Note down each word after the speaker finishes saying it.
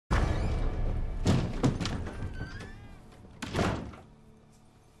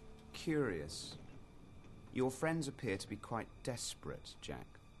curious. Your friends appear to be quite desperate, Jack.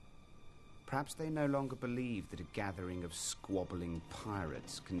 Perhaps they no longer believe that a gathering of squabbling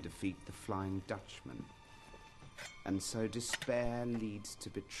pirates can defeat the Flying Dutchman. And so despair leads to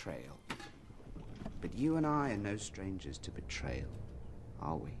betrayal. But you and I are no strangers to betrayal,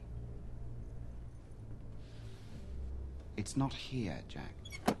 are we? It's not here,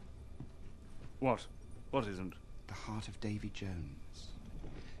 Jack. What? What isn't? The heart of Davy Jones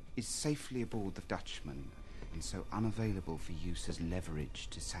is safely aboard the Dutchman and so unavailable for use as leverage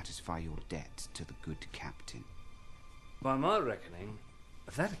to satisfy your debt to the good captain. By my reckoning,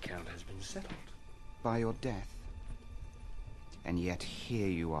 that account has been settled. By your death. And yet here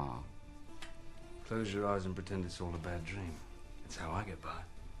you are. Close your eyes and pretend it's all a bad dream. That's how I get by.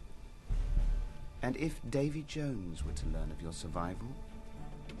 And if Davy Jones were to learn of your survival,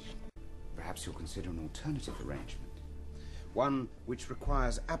 perhaps you'll consider an alternative arrangement. One which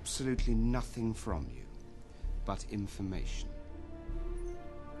requires absolutely nothing from you, but information.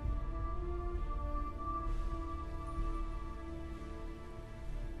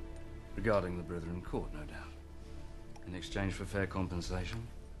 Regarding the Brethren Court, no doubt. In exchange for fair compensation.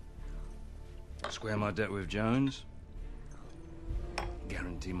 Square my debt with Jones.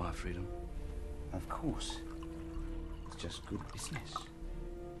 Guarantee my freedom. Of course. It's just good business.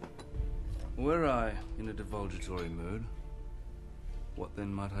 Were I in a divulgatory mood, what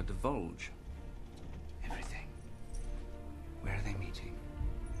then might I divulge? Everything. Where are they meeting?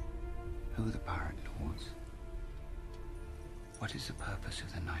 Who are the pirate lords? What is the purpose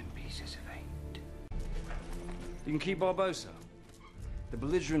of the 9 pieces of 8? You can keep Barbosa. The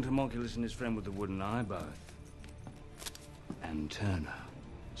belligerent homunculus and his friend with the wooden eye, both. And Turner.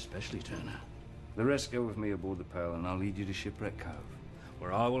 Especially Turner. The rest go with me aboard the Pearl, and I'll lead you to Shipwreck Cove,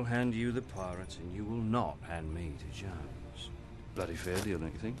 where I will hand you the pirates, and you will not hand me to Jones. Bloody fair deal,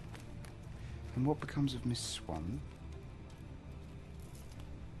 don't you think? And what becomes of Miss Swan?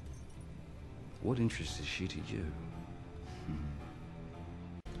 What interest is she to you?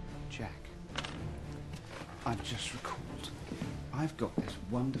 Jack, I've just recalled. I've got this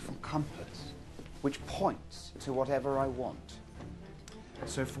wonderful compass, which points to whatever I want.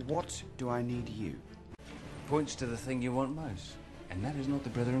 So for what do I need you? Points to the thing you want most. And that is not the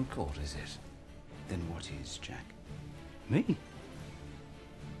Brethren Court, is it? Then what is, Jack? Me?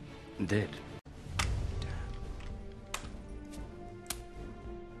 Dead.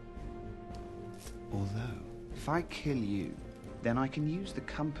 Although, if I kill you, then I can use the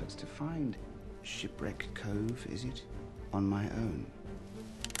compass to find Shipwreck Cove, is it? On my own.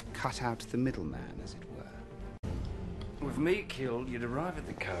 Cut out the middleman, as it were. With me killed, you'd arrive at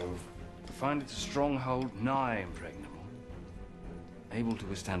the cove, find it a stronghold nigh impregnable, able to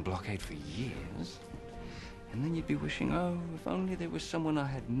withstand blockade for years, and then you'd be wishing, oh, if only there was someone I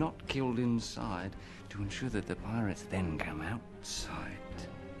had not killed inside to ensure that the pirates then come outside.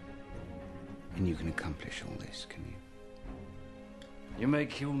 And you can accomplish all this, can you? You may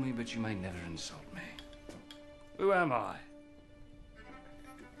kill me, but you may never insult me. Who am I?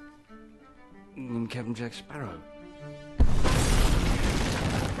 I'm Captain Jack Sparrow.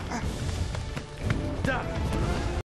 Done!